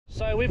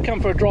So we've come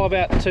for a drive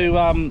out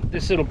to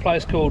this little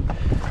place called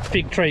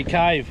Fig Tree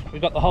Cave.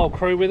 We've got the whole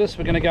crew with us.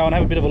 We're going to go and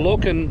have a bit of a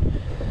look and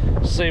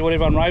see what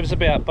everyone raves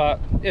about. But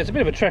yeah, it's a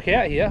bit of a trek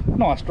out here.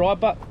 Nice drive,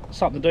 but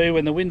something to do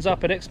when the wind's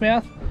up at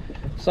Exmouth.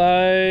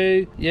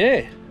 So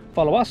yeah,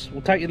 follow us.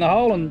 We'll take you in the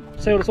hole and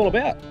see what it's all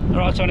about. All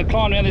right, so I'm going to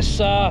climb down this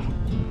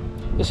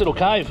this little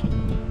cave.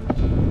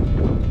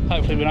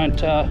 Hopefully we don't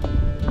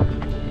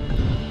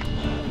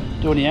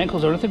do any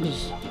ankles or anything,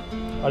 because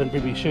I didn't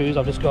bring my shoes.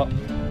 I've just got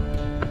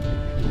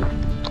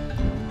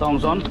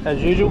thongs on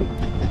as usual,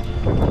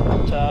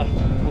 but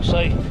we'll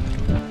see.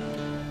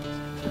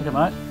 Look at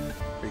mate.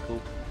 Pretty cool.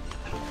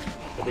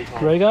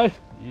 There you go.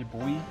 Yeah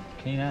boy,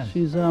 keen as.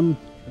 She's looks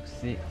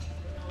sick.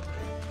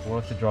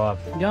 Worth the drive.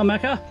 Go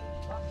Macca.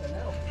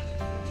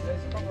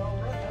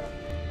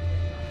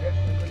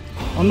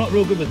 I'm not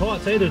real good with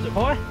heights either. Is it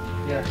high?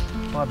 Yeah,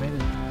 5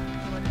 metres.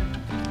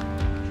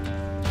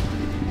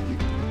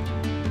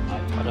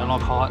 I don't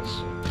like heights.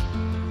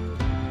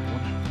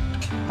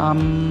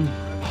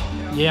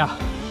 Yeah.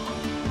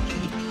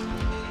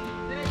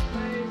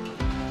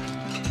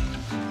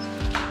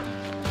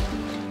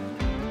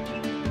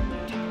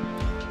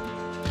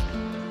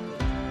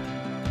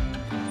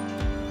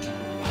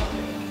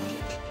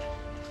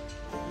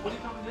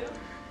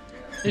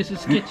 This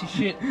is sketchy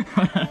shit.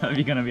 I don't know if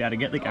you're going to be able to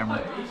get the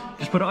camera.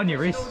 Just put it on your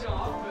wrist.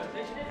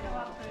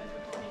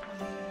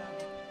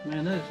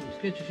 Man, there's some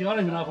sketchy shit. I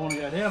don't even know if I want to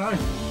go down,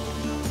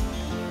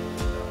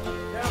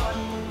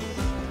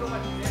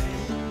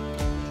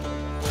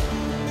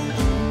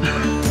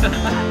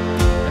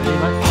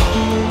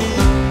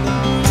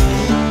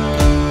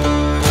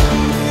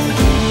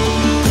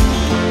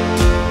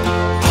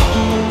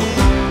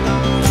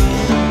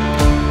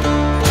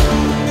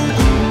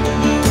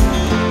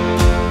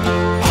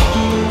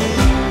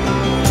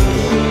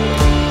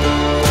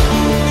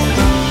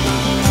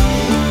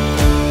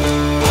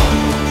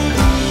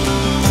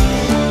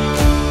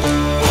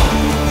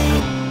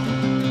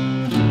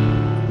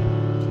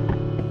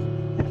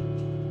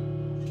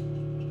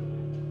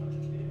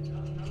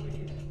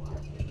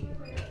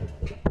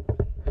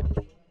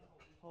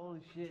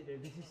 Holy shit,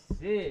 dude, this is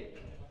sick.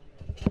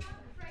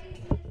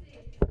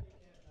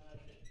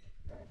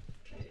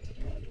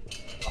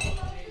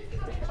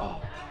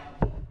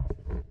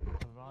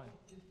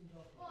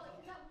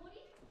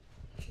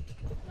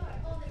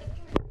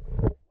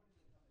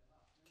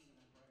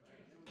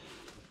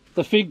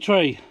 The Fig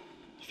Tree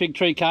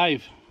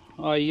Cave.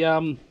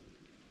 I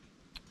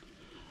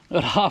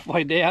got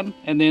halfway down,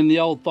 and then the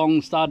old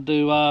thong started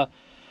to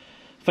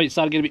feet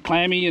started to get a bit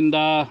clammy, and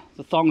the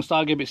thong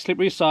started to get a bit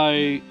slippery, so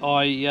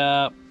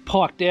I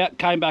piked out,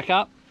 came back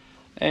up,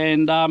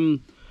 and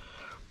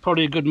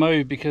probably a good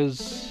move,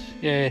 because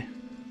yeah,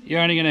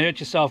 you're only going to hurt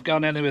yourself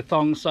going down there with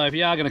thongs. So if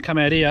you are going to come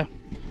out here,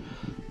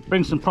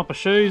 bring some proper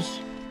shoes,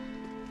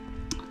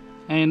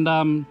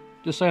 and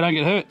just so you don't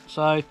get hurt.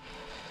 So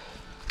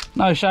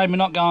no shame in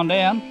not going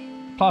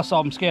down. Plus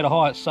I'm scared of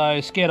heights,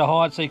 so scared of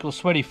heights equals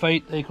sweaty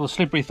feet equals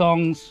slippery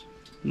thongs.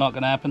 Not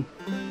going to happen.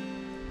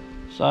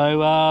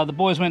 So the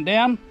boys went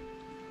down.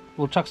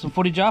 We'll chuck some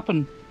footage up,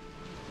 and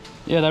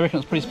yeah, they reckon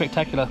it's pretty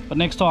spectacular. But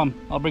next time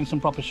I'll bring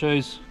some proper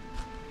shoes.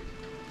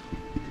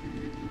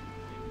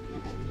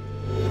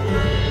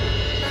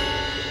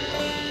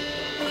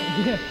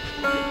 Yeah.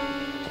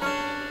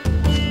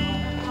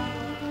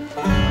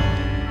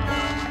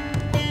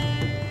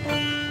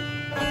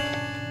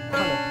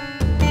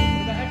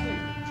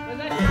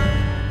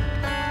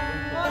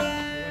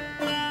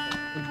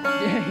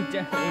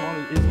 Definitely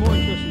wanted. It's more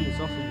interesting than the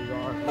sausages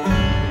are.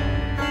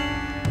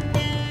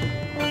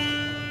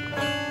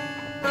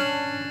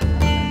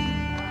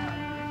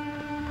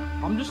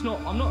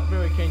 I'm not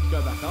very keen to go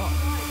back up.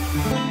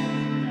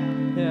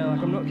 Yeah,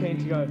 like I'm not keen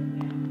to go.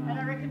 And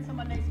I reckon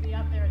someone needs to be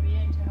up there at the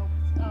end to help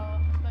us.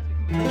 I suppose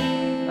we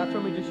can. That's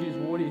when we just use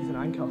Yardie as an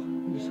anchor.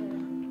 And just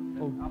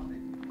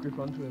grip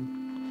onto him.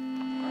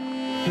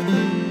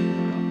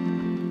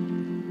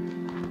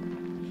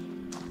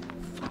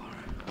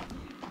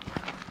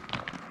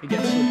 It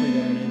gets slippery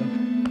down either.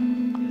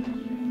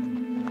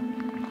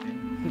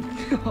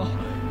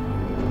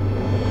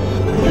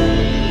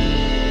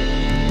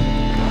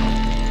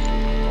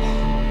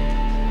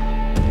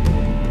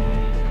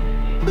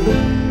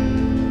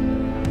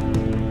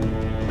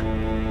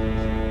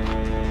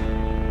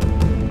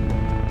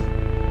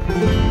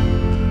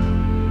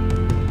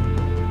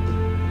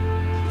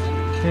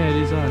 Yeah, it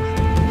is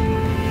nice.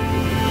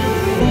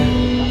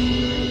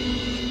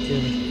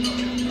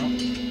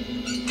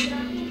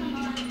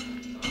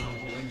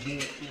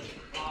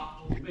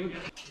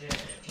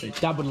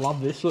 Dad would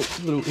love this. Look,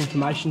 little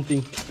information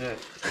thing. Yeah.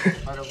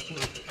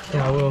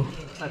 Yeah, I will.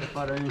 Take a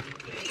photo and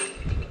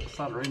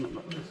start reading it,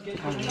 but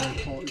it's kind of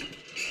important.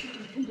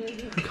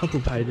 A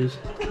couple pages.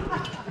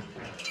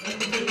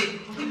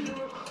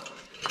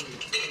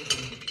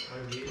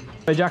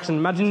 Hey Jackson,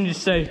 imagine you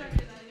just say.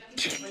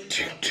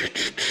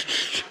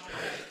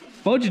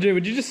 What would you do?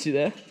 Would you just sit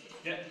there?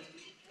 Yeah.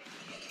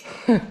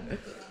 Well,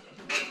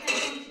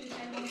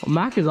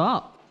 Mac is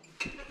up.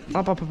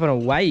 Up and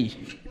away.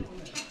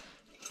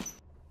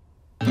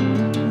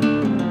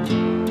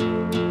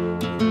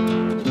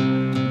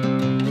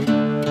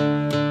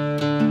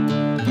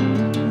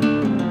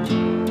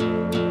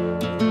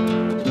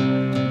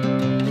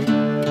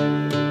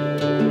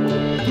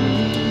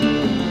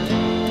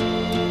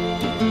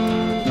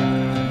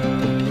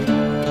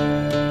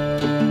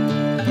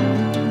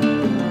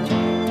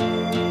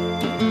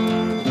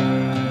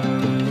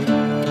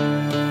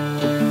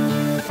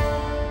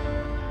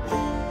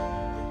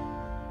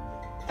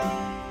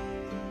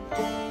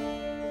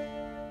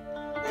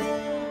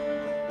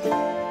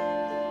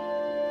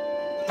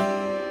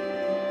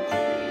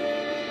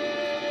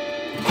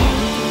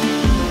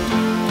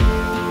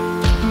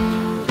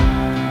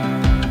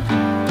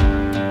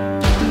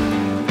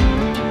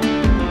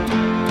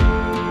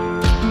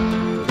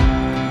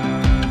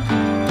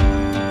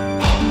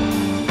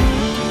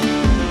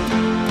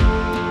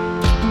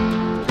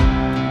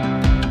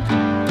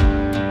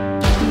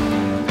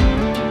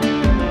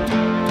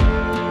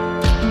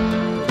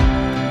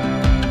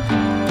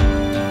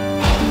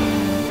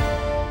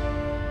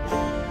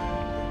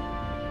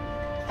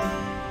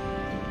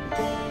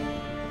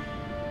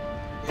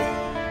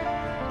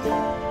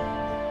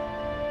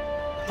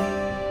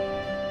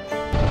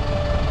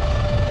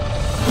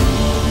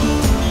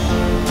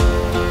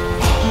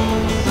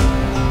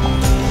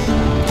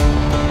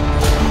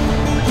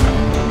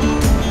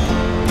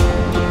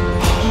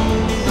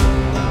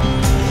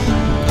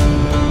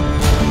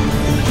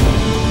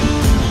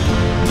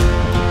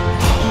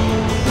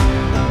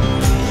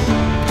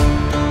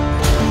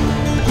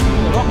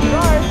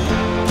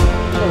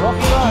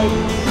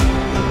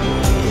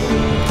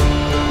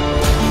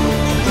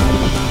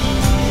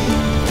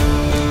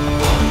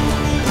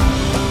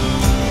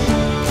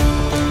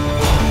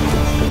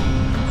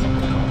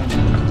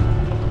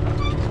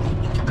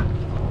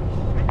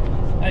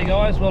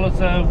 guys. Well, it's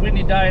a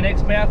windy day in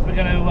Exmouth. We're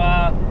going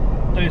to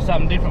do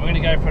something different. We're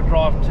going to go for a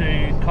drive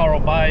to Coral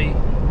Bay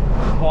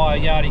via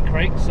Yardie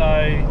Creek. So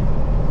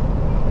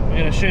we're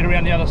going to shoot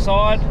around the other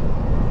side.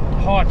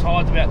 High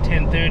tide's about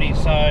 10:30,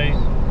 so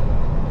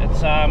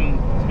it's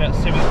about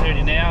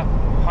 7:30 now.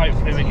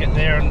 Hopefully we get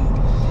there and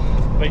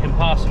we can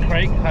pass the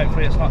creek.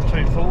 Hopefully it's not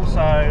too full.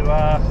 So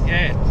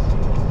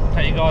yeah,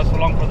 take you guys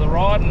along for the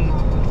ride and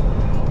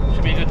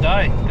should be a good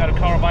day. Go to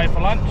Coral Bay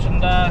for lunch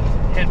and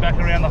head back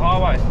around the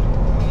highway.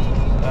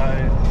 So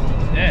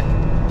yeah.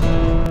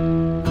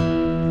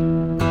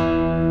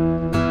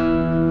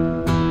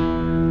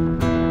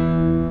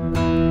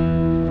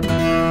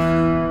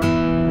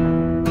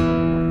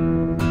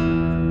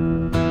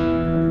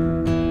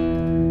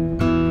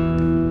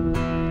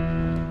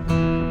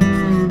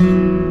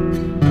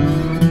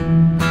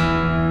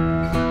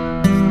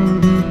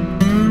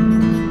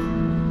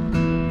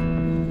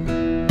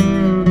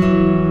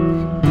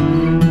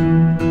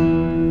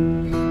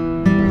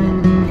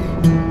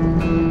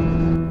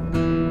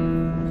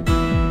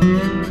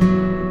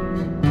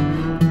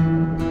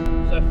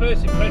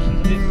 First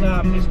impressions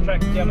of this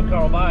track down to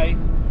Coral Bay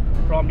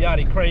from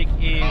Yardie Creek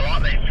is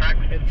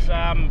it's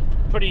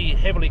pretty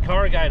heavily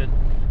corrugated.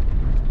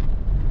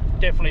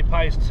 Definitely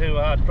pays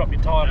to drop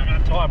your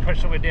tyre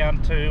pressure. We're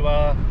down to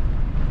about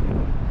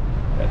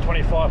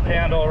 25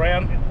 pound all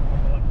around.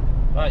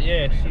 But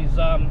yeah, she's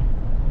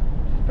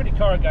pretty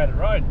corrugated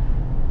road.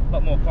 A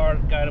lot more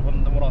corrugated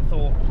than what I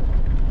thought.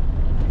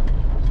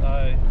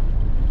 So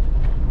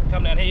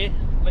come down here,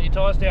 let your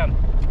tyres down.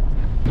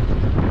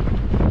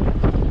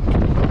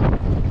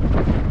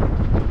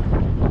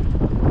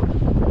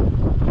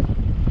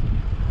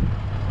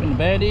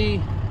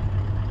 Bandy.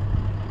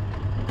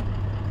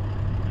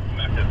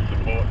 Massive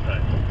support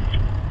station.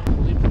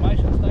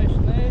 Information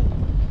station there.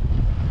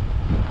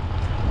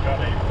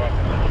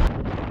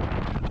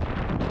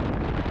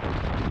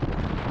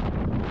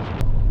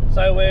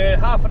 So we're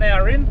half an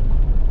hour in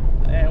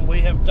and we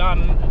have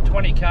done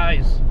 20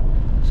 k's.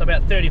 So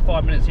about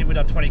 35 minutes in we've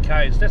done 20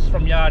 k's. This is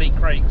from Yardie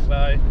Creek,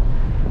 so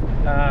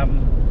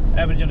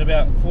averaging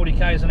about 40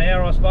 k's an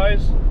hour I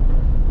suppose.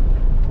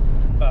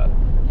 But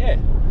yeah,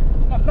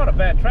 not a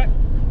bad track.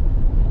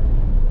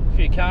 A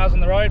few cars on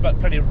the road, but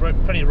plenty of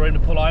room to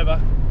pull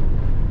over.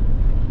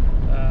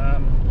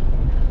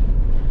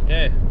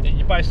 Yeah,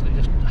 you basically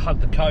just hug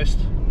the coast.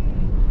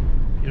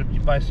 You're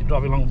basically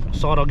driving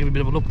alongside. I'll give you a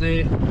bit of a look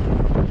there.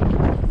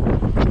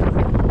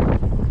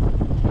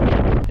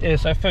 Yeah,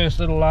 so first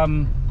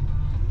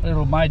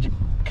little major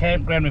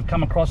campground we've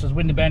come across is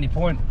Windy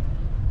Point.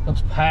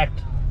 Looks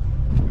packed.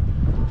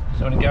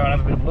 So I'm going to go and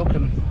have a bit of a look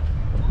and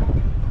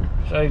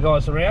show you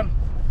guys around.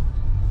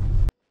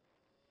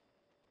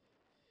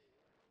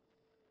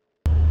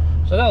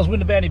 So that was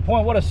Windy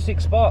Point. What a sick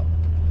spot!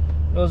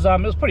 It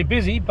was pretty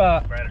busy,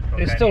 but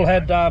it still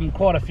had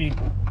quite a few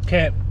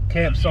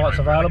campsites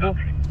available.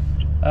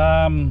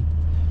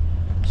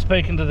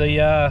 Speaking to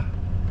the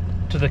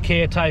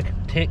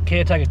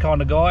caretaker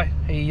kind of guy,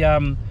 he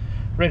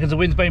reckons the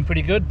wind's been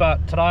pretty good,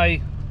 but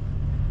today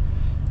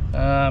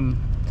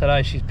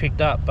she's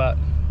picked up. But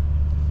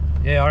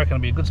yeah, I reckon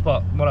it'll be a good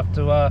spot. Might have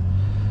to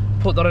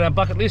put that on our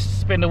bucket list.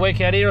 Spend a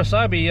week out here or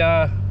so. Be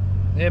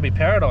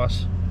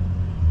paradise.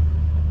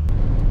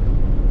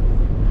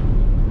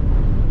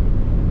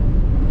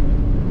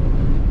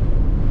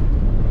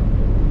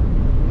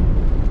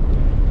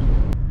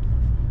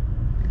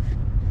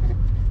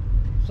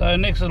 So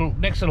next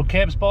little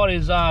camp spot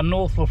is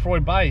North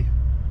Lefroy Bay.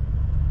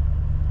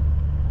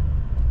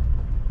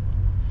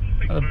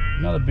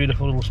 Another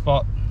beautiful little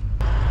spot.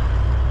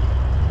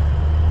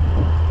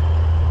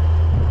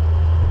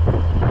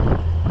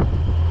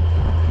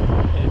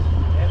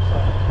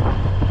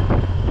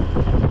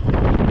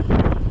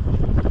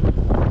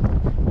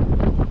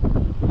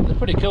 It's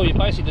pretty cool. You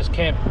basically just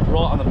camp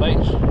right on the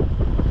beach.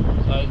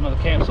 So there's another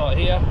campsite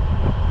here.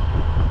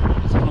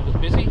 This doesn't look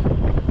as busy.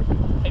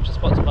 Heaps of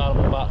spots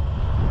available, but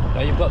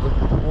you've got the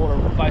water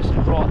basically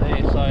right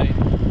there, so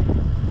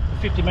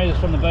 50 metres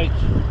from the beach.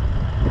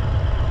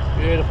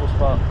 Beautiful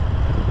spot.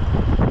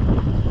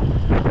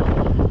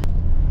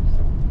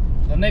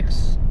 The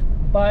next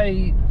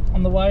bay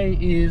on the way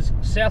is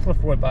South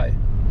Lefroy Bay.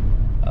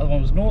 The other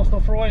one was North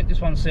Lefroy, this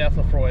one's South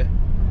Lefroy.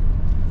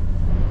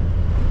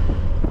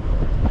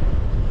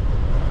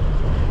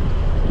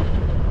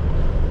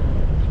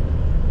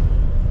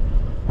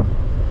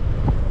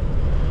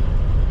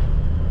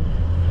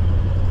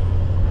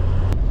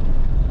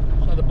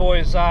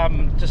 Boys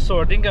just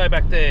saw a dingo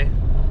back there.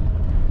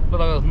 Looked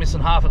like it was missing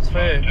half its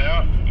fur.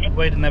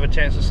 We didn't have a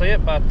chance to see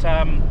it, but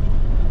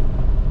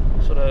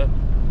sort of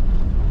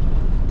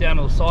down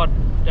to the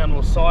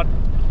side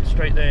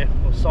street there,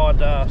 or side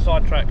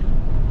track.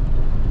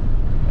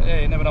 Yeah,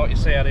 you never know what you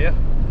see out here.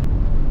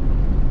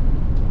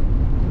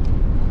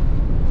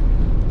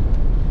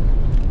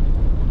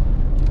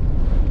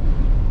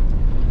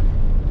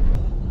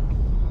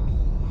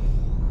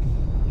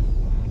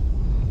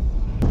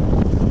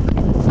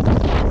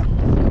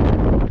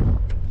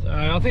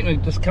 I think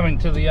we're just coming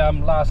to the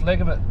last leg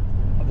of the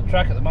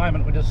track at the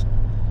moment. We're just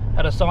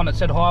had a sign that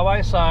said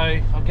highway, so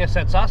I guess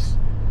that's us.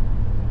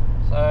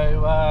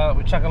 So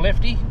we chuck a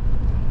lefty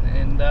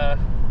and head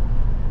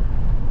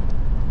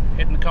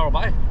into Coral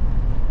Bay.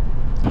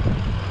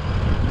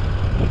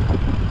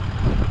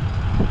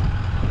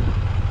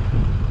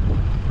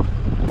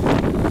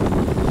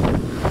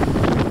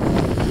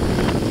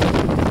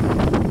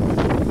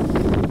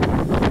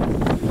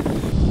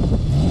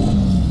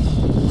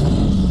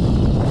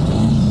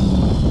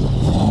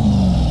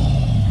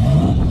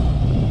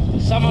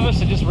 Some of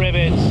us are just rev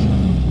heads,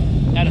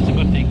 and it's a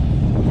good thing.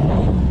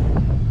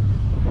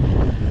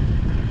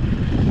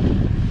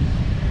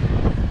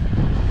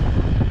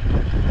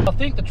 I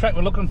think the track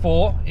we're looking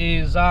for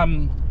is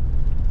the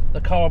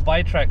Coral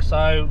Bay track,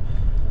 so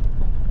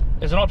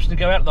there's an option to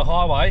go out to the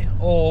highway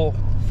or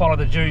follow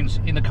the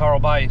dunes in the Coral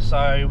Bay.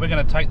 So we're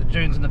going to take the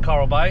dunes in the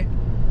Coral Bay,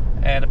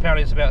 and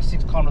apparently it's about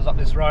 6 kilometres up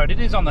this road. It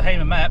is on the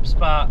HEMA maps,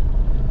 but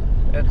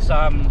it's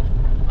I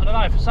don't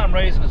know, for some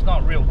reason it's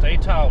not real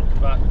detailed,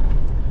 but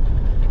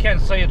you can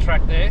see a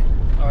track there.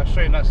 I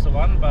assume that's the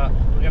one, but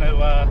we're going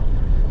to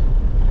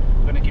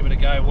give it a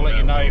go. We'll let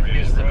you know if it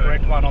is the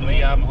correct one on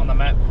the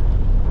map.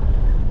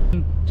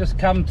 Just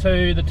come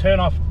to the turn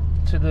off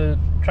to the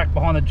track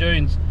behind the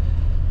dunes.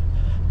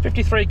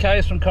 53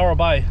 k's from Coral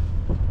Bay.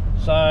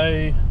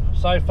 So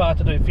far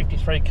to do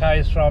 53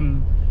 k's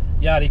from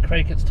Yardie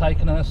Creek, it's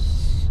taken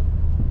us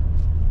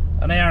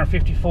an hour and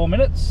 54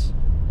 minutes.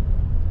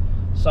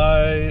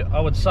 So I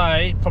would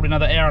say probably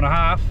another hour and a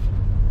half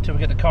till we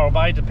get to Coral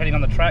Bay, depending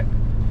on the track.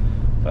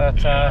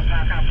 But yeah,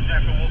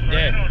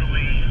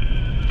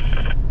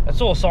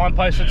 it's all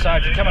signposted, so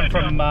if you're coming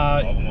from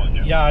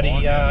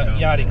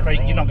Yardie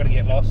Creek, you're not going to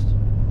get lost.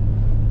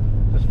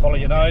 Just follow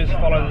your nose,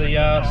 follow the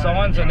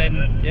signs, and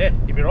then yeah,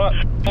 you'll be right.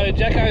 So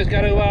Jacko's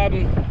going to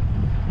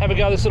have a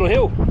go at this little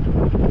hill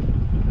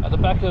at the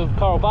back of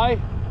Coral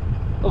Bay.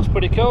 Looks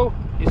pretty cool.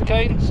 He's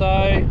keen,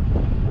 so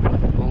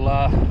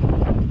we'll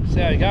see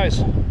how he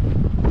goes.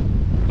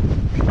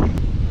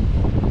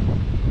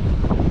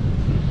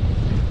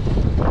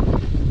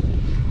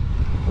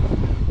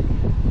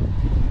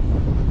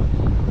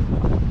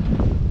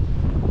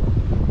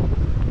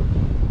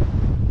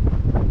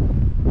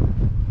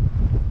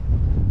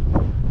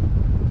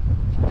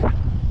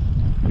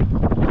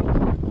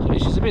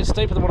 She's a bit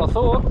steeper than what I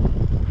thought.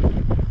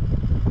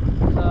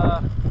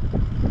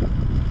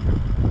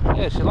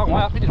 Yeah, she's a long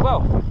way up. It did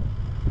well.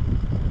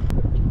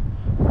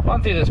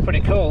 One thing that's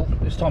pretty cool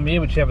this time of year,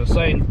 which you haven't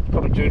seen,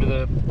 probably due to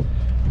the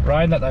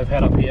rain that they've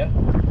had up here,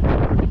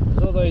 is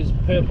all these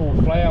purple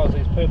flowers,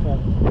 these purple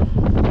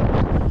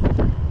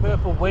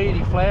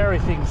weedy flowery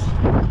things.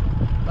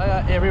 They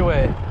are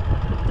everywhere.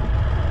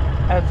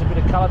 Adds a bit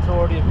of colour to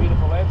already a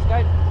beautiful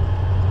landscape.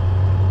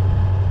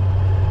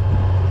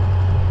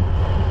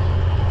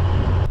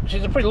 Which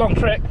is a pretty long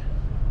trek.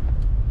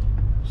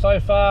 So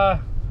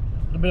far,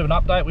 a bit of an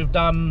update, we've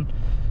done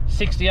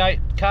 68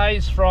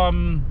 k's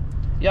from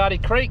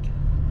Yardie Creek.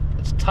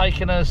 It's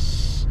taken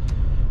us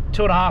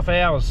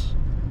 2.5 hours.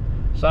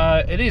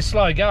 So it is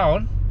slow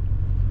going,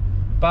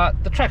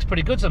 but the track's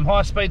pretty good. Some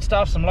high speed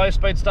stuff, some low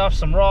speed stuff,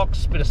 some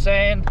rocks, bit of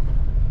sand,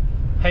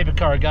 heap of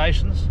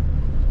corrugations.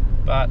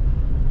 But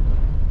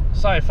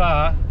so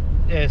far,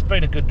 yeah, it's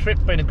been a good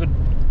trip, been a good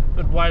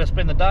way to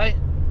spend the day.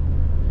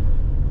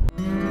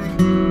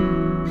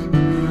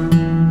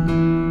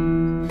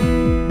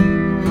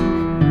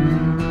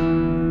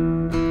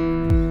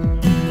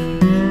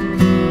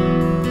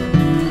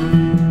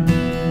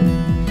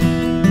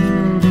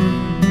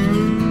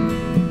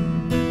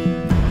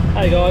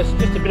 Hey guys,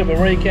 just a bit of a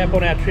recap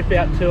on our trip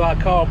out to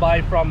Coral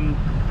Bay from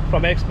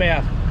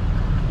Exmouth.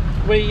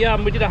 We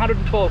did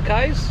 112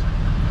 k's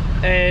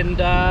and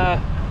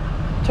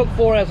took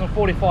 4 hours and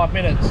 45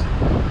 minutes.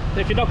 So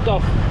if you knocked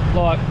off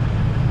like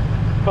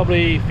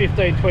probably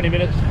 15-20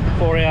 minutes,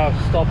 4 hours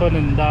stopping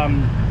and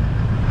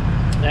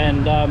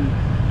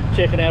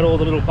checking out all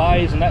the little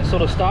bays and that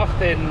sort of stuff,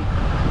 then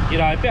you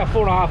know, about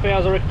 4.5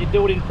 hours I reckon you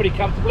do it in pretty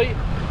comfortably.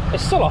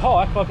 It's still a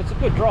hike, like it's a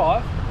good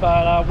drive,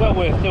 but well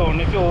worth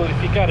doing. If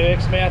you go to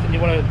Exmouth and you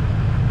want to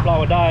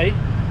blow a day,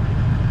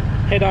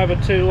 head over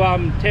to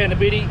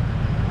Townabiddy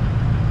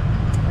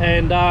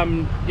and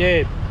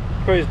yeah,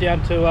 cruise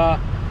down to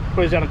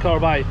Coral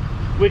Bay.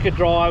 Wicked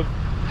drive,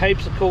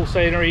 heaps of cool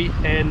scenery,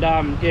 and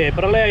yeah,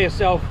 but allow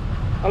yourself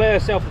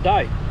the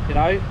day. You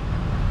know,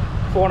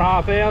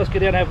 4.5 hours,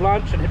 get down, have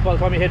lunch, and by the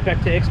time you head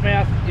back to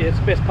Exmouth, yeah, it's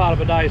the best part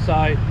of a day.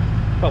 So,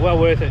 but well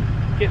worth it.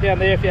 Get down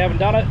there if you haven't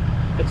done it.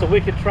 It's a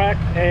wicked track,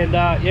 and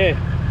yeah,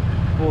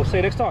 we'll see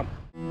you next time.